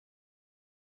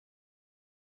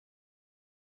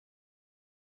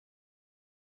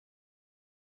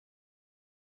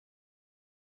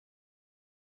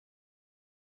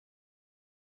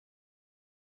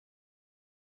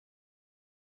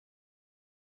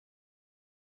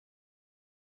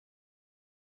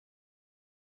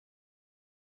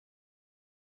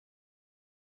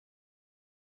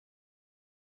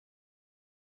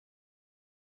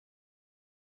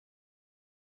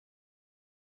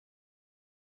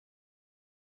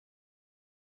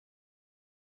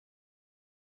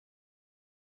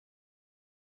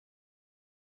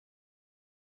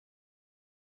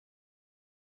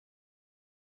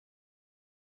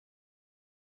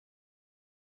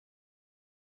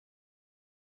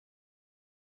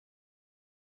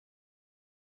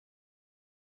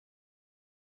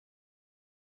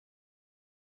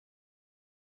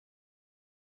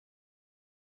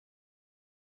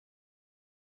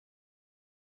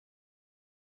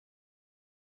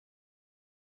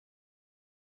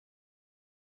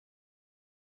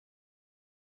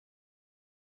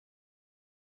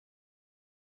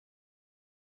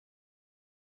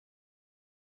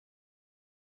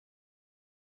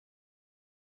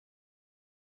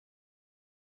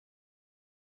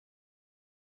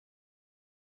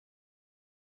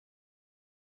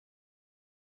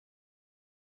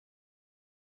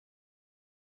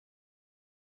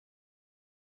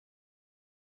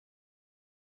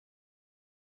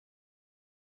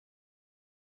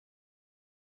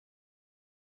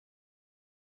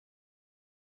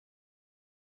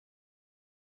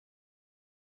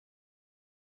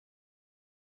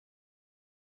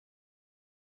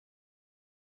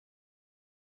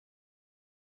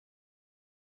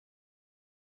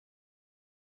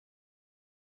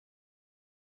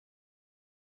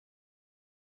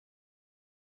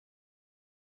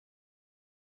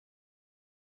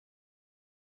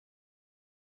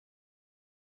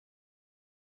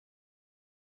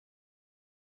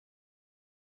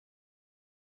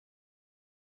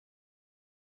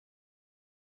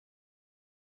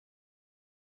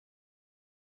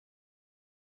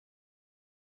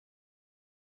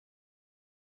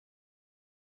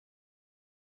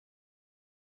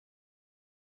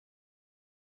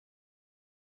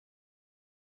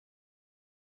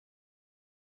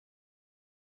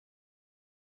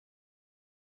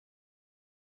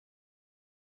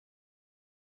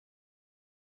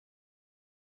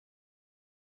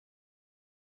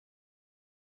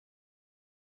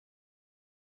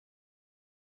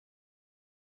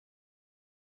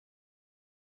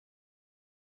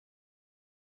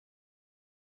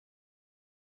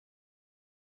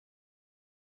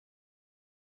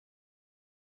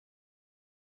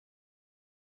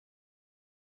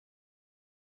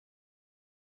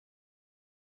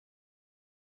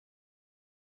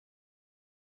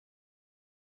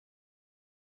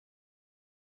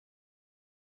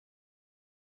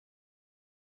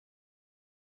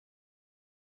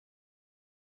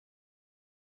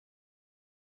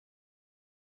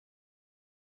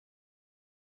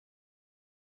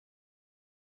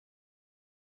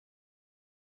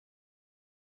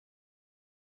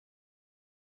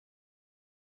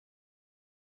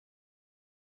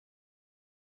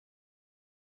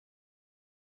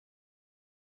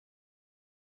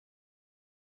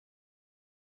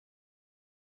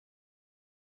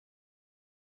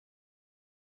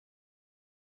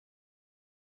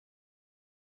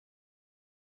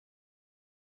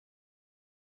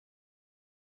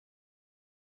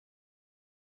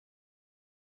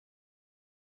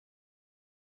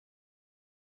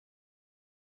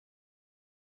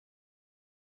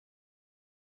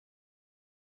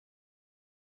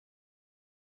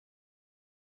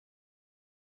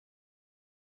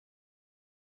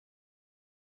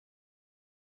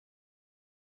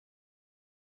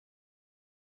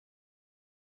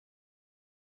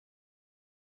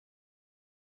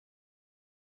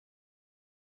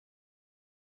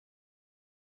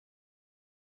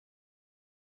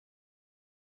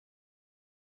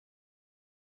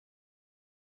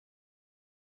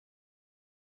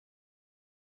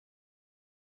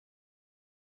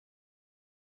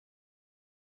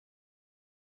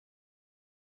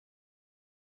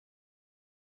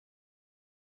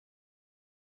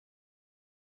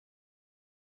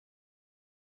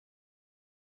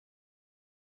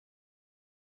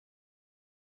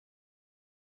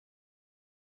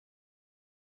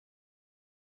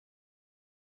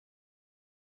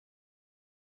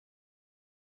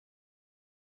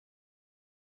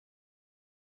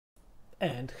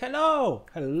And hello!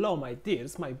 Hello, my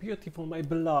dears, my beautiful, my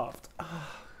beloved.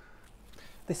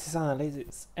 This is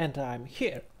Analysis, and I'm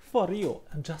here for you,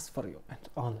 and just for you, and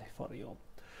only for you.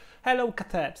 Hello,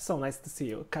 Katet, so nice to see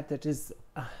you. Katet is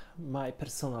my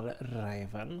personal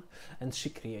raven, and she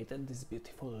created this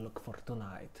beautiful look for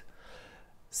tonight.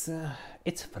 So,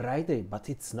 it's Friday, but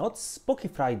it's not Spooky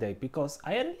Friday, because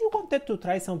I really wanted to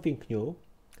try something new.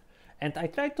 And I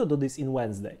tried to do this in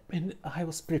Wednesday, and I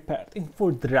was prepared in full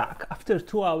drag after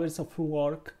 2 hours of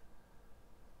work.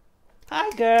 Hi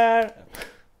girl!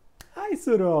 Hi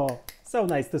Suro! So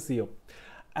nice to see you.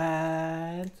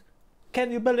 And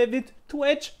can you believe it?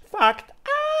 Twitch fucked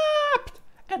up!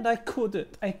 And I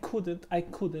couldn't.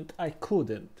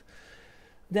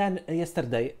 Then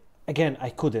yesterday, again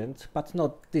I couldn't, but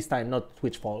not this time, not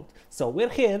Twitch fault. So we're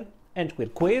here, and we're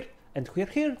queer, and we're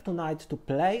here tonight to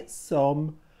play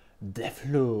some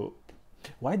DEATHLOOP.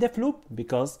 Why DEATHLOOP?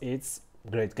 Because it's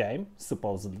a great game,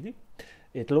 supposedly.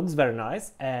 It looks very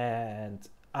nice, and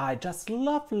I just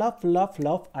love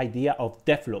idea of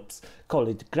DEATHLOOPs. Call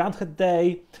it Groundhog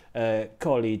Day,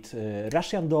 call it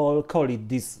Russian Doll, call it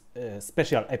this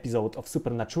special episode of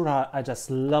Supernatural. I just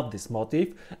love this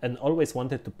motif and always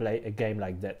wanted to play a game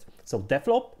like that. So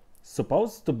DEATHLOOP,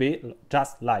 supposed to be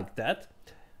just like that.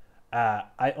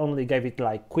 I only gave it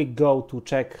like quick go to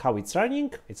check how it's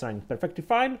running. It's running perfectly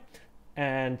fine.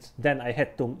 And then I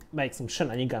had to make some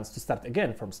shenanigans to start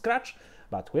again from scratch.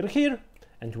 But we're here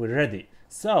and we're ready.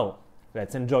 So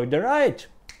let's enjoy the ride.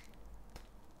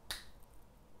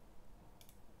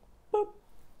 Boop.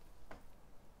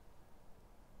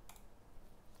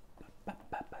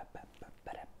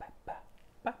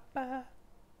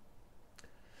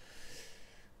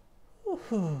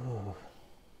 Ooh.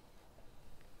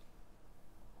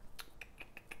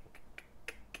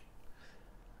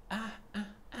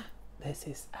 This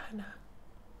is Anna.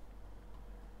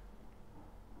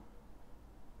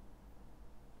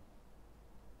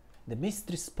 The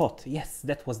mystery spot. Yes,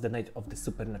 that was the night of the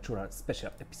Supernatural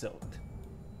special episode.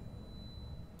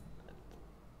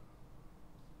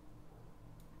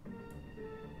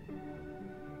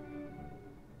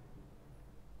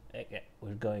 Okay,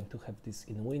 we're going to have this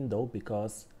in window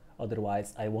because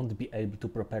otherwise I won't be able to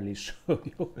properly show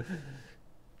you.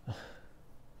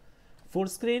 Full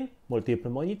screen,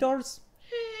 multiple monitors.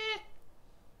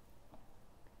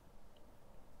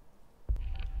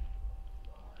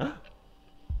 There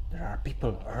are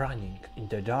people running in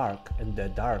the dark, and the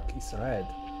dark is red.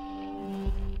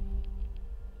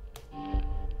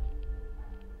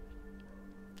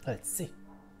 Let's see.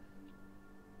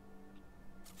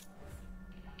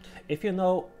 If you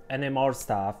know any more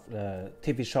stuff,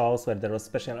 TV shows where there was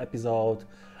special episode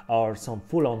or some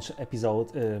full-on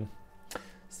episode,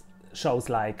 shows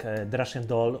like the Russian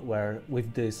Doll, where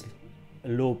with this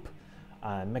loop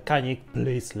mechanic,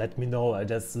 please let me know. I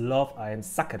just love, I am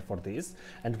sucker for this.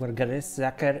 And where girl is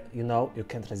sucker, you know, you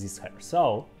can't resist her.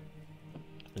 So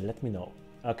let me know.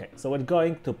 Okay, so we're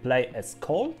going to play as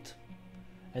Colt,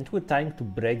 and we're trying to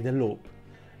break the loop.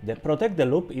 The protect the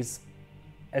loop is,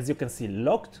 as you can see,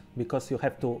 locked because you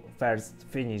have to first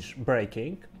finish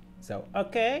breaking. So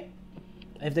okay,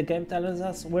 if the game tells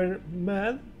us we're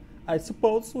men, I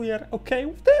suppose we are okay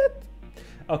with that.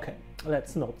 Okay,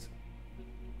 let's not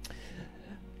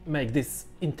make this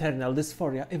internal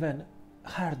dysphoria even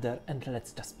harder, and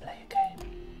let's just play a game.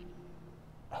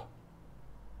 Oh.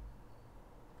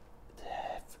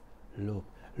 DEATHLOOP.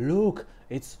 Look,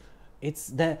 it's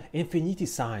the infinity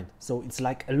sign, so it's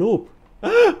like a loop. For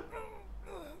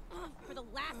the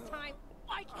last time,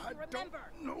 why can't you remember?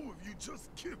 I don't know if you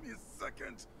just give me a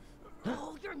second.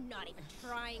 Oh, you're not even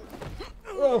trying.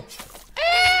 Oh.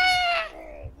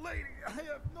 Oh, lady, I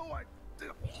have no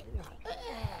idea.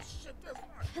 Oh, shit, that's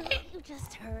not... Can't you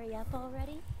just hurry up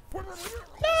already? No!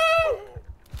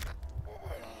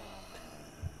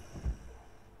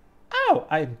 Oh,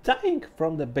 I'm dying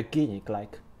from the beginning,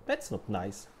 like, that's not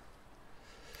nice.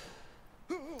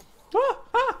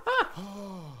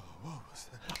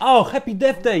 Oh, happy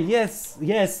Death Day, yes,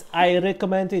 yes, I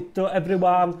recommend it to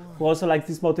everyone who also likes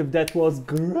this motive. That was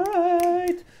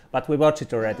great, but we watched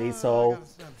it already, so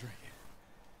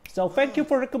thank you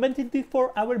for recommending it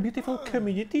for our beautiful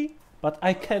community, but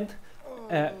I can't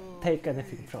take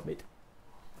anything from it.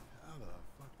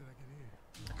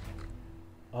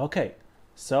 Okay,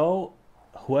 so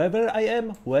whoever I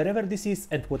am, wherever this is,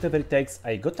 and whatever it takes,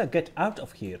 I gotta get out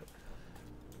of here.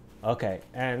 Okay,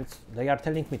 and they are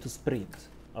telling me to sprint.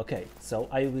 Okay, so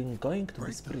I'm going to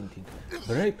be sprinting.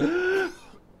 Break.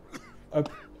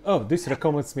 Oh, this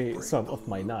recommends me some of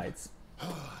my nights.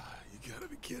 You gotta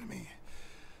be kidding me.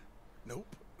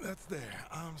 Nope, that's there.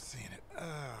 I'm seeing it.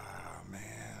 Ah,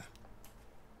 man.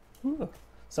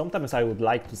 Sometimes I would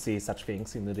like to see such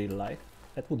things in real life.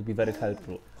 That would be very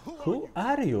helpful. Who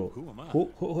are you? Who am I?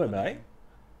 Who am I?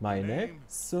 My name?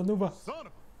 Son of a... Son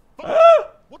of a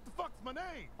fuck! What the fuck's my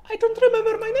name? I don't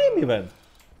remember my name even.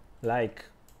 Like,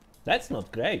 that's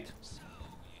not great. So,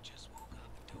 you just woke up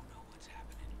and don't know what's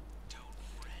happening. Don't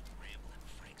fret, Ramblin'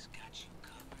 Frank's got you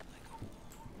covered like a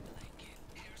warm blanket.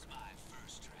 Here's my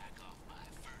first track off my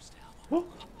first album. Oh.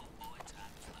 Oh boy,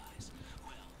 time flies.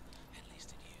 Well, at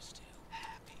least it used to.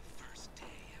 Happy first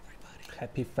day, everybody.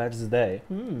 Happy first day.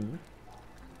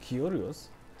 Curious.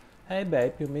 Hey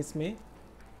babe, you miss me?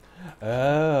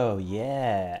 Oh,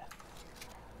 yeah.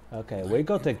 Okay, we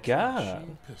got a gun.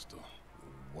 Machine pistol.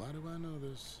 Why do I know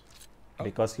this?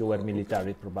 Because you were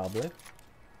military, probably.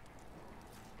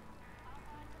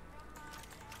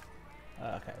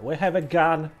 Okay, we have a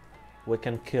gun. We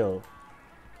can kill.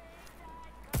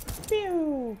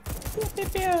 Pew! Pew, pew,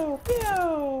 pew,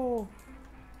 pew!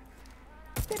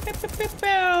 Pew, pew, pew, pew,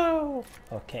 pew!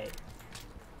 Okay.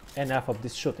 Enough of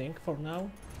this shooting for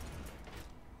now.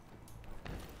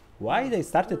 Why they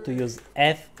started to use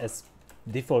F as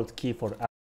default key for